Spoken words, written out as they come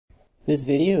This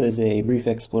video is a brief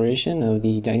exploration of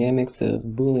the dynamics of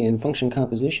Boolean function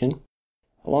composition.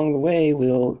 Along the way,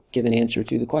 we'll give an answer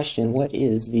to the question, what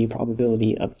is the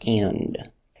probability of AND?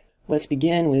 Let's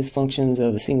begin with functions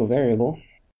of a single variable.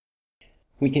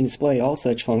 We can display all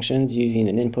such functions using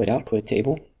an input-output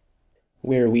table,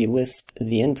 where we list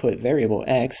the input variable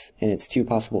x and its two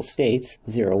possible states,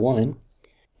 0, 1,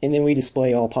 and then we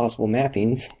display all possible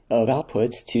mappings of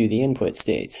outputs to the input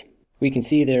states. We can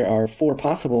see there are 4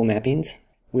 possible mappings,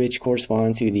 which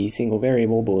correspond to the single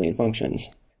variable Boolean functions.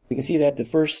 We can see that the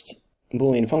first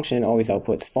Boolean function always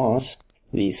outputs false,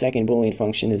 the second Boolean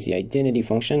function is the identity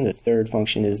function, the third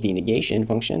function is the negation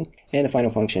function, and the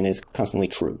final function is constantly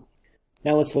true.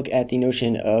 Now let's look at the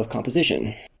notion of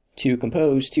composition. To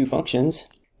compose two functions,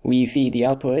 we feed the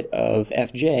output of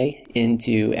fj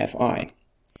into fi.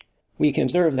 We can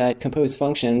observe that composed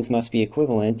functions must be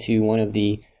equivalent to one of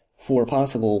the 4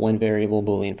 possible one-variable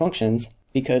Boolean functions,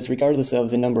 because regardless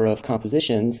of the number of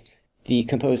compositions, the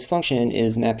composed function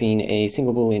is mapping a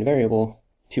single Boolean variable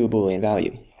to a Boolean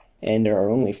value. And there are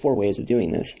only 4 ways of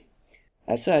doing this.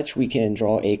 As such, we can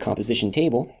draw a composition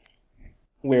table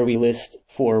where we list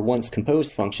 4 once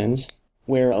composed functions,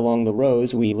 where along the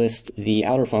rows we list the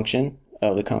outer function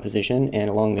of the composition, and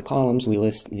along the columns we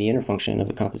list the inner function of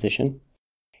the composition.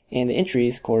 And the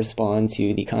entries correspond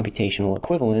to the computational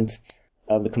equivalents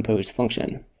of the composed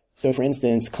function. So for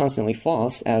instance, constantly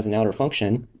false as an outer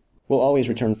function will always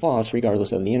return false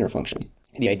regardless of the inner function.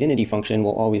 The identity function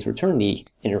will always return the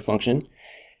inner function,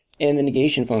 and the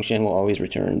negation function will always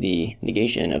return the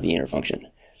negation of the inner function.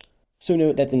 So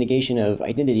note that the negation of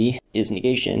identity is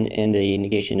negation, and the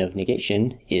negation of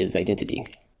negation is identity.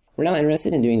 We're now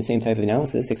interested in doing the same type of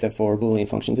analysis except for Boolean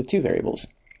functions of 2 variables.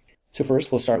 So first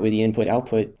we'll start with the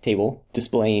input-output table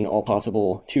displaying all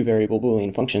possible 2-variable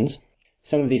Boolean functions.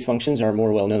 Some of these functions are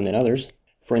more well known than others.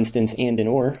 For instance, and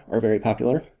or are very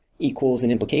popular. Equals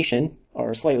and implication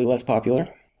are slightly less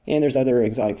popular. And there's other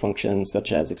exotic functions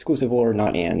such as exclusive or,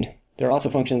 not and. There are also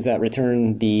functions that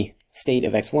return the state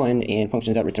of x1 and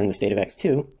functions that return the state of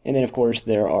x2. And then of course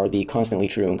there are the constantly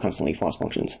true and constantly false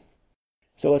functions.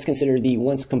 So let's consider the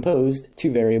once composed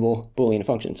 2-variable Boolean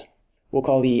functions. We'll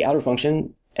call the outer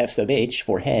function f sub h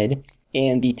for head,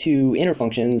 and the 2 inner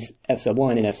functions f sub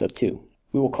 1 and f sub 2.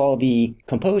 We will call the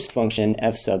composed function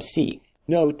f sub c.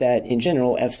 Note that in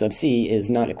general f sub c is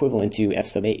not equivalent to f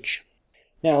sub h.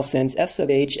 Now since f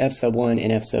sub h, f sub 1, and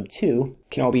f sub 2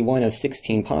 can all be one of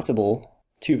 16 possible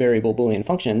 2-variable Boolean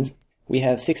functions, we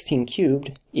have 16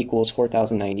 cubed equals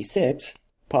 4096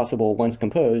 possible once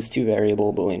composed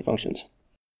 2-variable Boolean functions.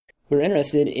 We're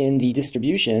interested in the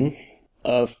distribution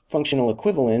of functional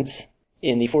equivalents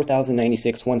in the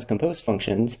 4096 once composed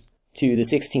functions to the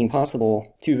 16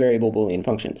 possible 2-variable Boolean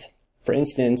functions. For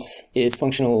instance, is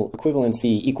functional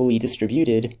equivalency equally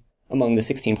distributed among the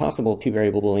 16 possible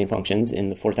 2-variable Boolean functions in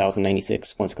the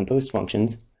 4096 once composed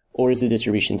functions, or is the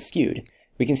distribution skewed?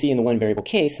 We can see in the one-variable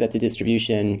case that the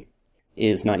distribution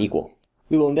is not equal.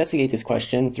 We will investigate this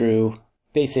question through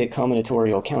basic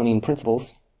combinatorial counting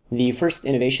principles. The first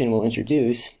innovation we'll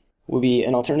introduce will be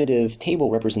an alternative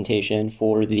table representation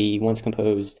for the once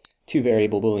composed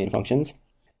 2-variable Boolean functions.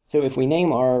 So if we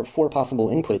name our 4 possible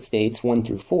input states 1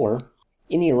 through 4,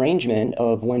 in the arrangement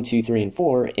of 1, 2, 3, and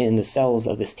 4 in the cells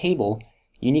of this table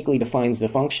uniquely defines the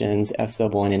functions f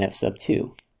sub 1 and f sub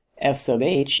 2. F sub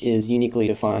h is uniquely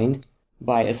defined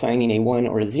by assigning a 1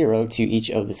 or a 0 to each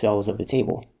of the cells of the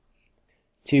table.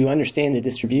 To understand the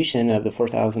distribution of the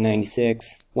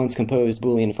 4096 once composed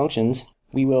Boolean functions,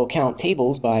 we will count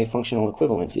tables by functional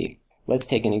equivalency. Let's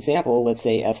take an example. Let's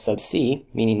say f sub c,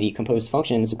 meaning the composed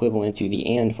function is equivalent to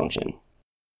the and function.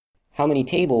 How many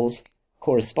tables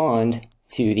correspond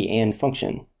to the and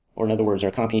function, or in other words,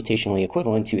 are computationally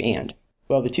equivalent to and?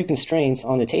 Well, the 2 constraints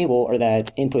on the table are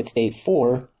that input state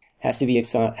 4 has to be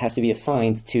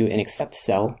assigned to an accept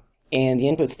cell, and the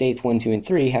input states 1, 2, and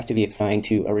 3 have to be assigned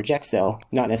to a reject cell,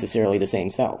 not necessarily the same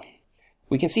cell.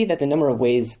 We can see that the number of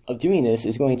ways of doing this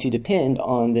is going to depend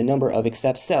on the number of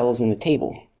accept cells in the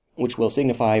table, which we'll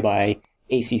signify by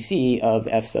ACC of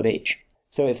f sub h.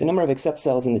 So if the number of accept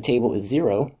cells in the table is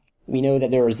 0, we know that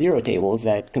there are 0 tables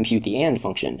that compute the AND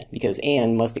function, because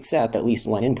AND must accept at least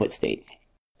 1 input state.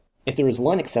 If there is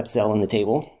 1 accept cell in the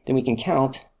table, then we can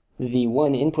count the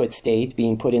 1 input state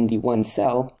being put in the 1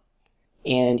 cell,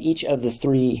 and each of the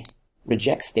 3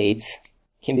 reject states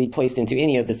can be placed into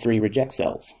any of the 3 reject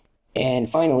cells. And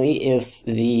finally, if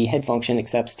the head function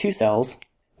accepts 2 cells,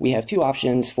 we have 2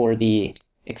 options for the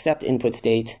accept input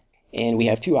state, and we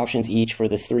have 2 options each for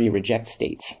the 3 reject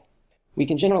states. We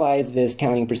can generalize this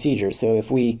counting procedure. So if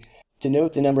we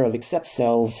denote the number of accept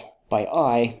cells by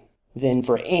I, then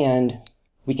for AND,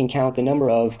 we can count the number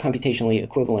of computationally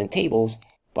equivalent tables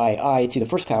by I to the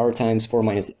first power times 4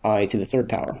 minus I to the third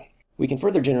power. We can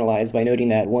further generalize by noting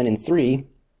that 1 and 3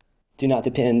 do not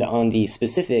depend on the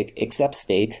specific except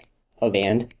state of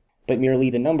AND, but merely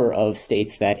the number of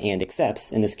states that AND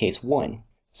accepts, in this case 1.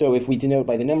 So if we denote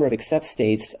by the number of accept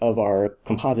states of our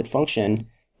composite function,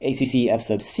 ACC f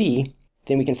sub c,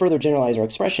 then we can further generalize our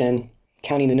expression,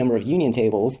 counting the number of union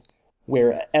tables,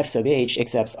 where f sub h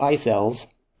accepts I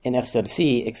cells, and f sub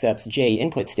c accepts j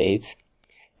input states,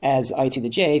 as I to the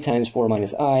j times 4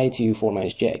 minus I to 4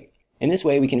 minus j. In this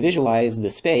way, we can visualize the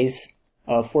space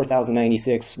of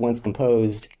 4096 once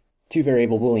composed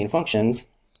two-variable Boolean functions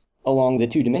along the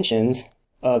two dimensions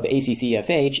of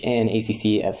ACCFH and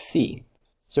ACCFC.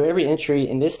 So every entry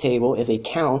in this table is a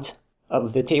count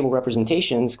of the table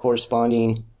representations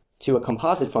corresponding to a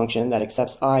composite function that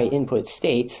accepts I input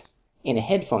states and a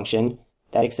head function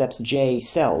that accepts j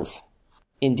cells.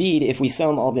 Indeed, if we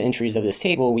sum all the entries of this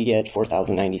table, we get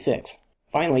 4096.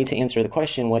 Finally, to answer the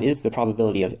question, what is the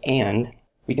probability of AND,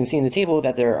 we can see in the table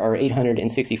that there are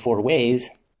 864 ways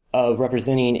of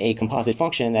representing a composite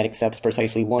function that accepts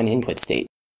precisely one input state.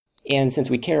 And since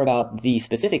we care about the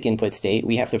specific input state,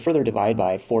 we have to further divide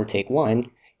by 4 take 1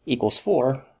 equals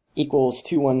 4 equals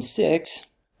 216,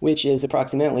 which is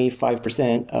approximately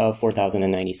 5% of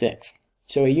 4096.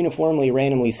 So a uniformly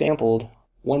randomly sampled,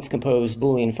 once composed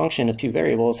Boolean function of two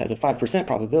variables has a 5%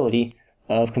 probability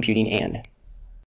of computing AND.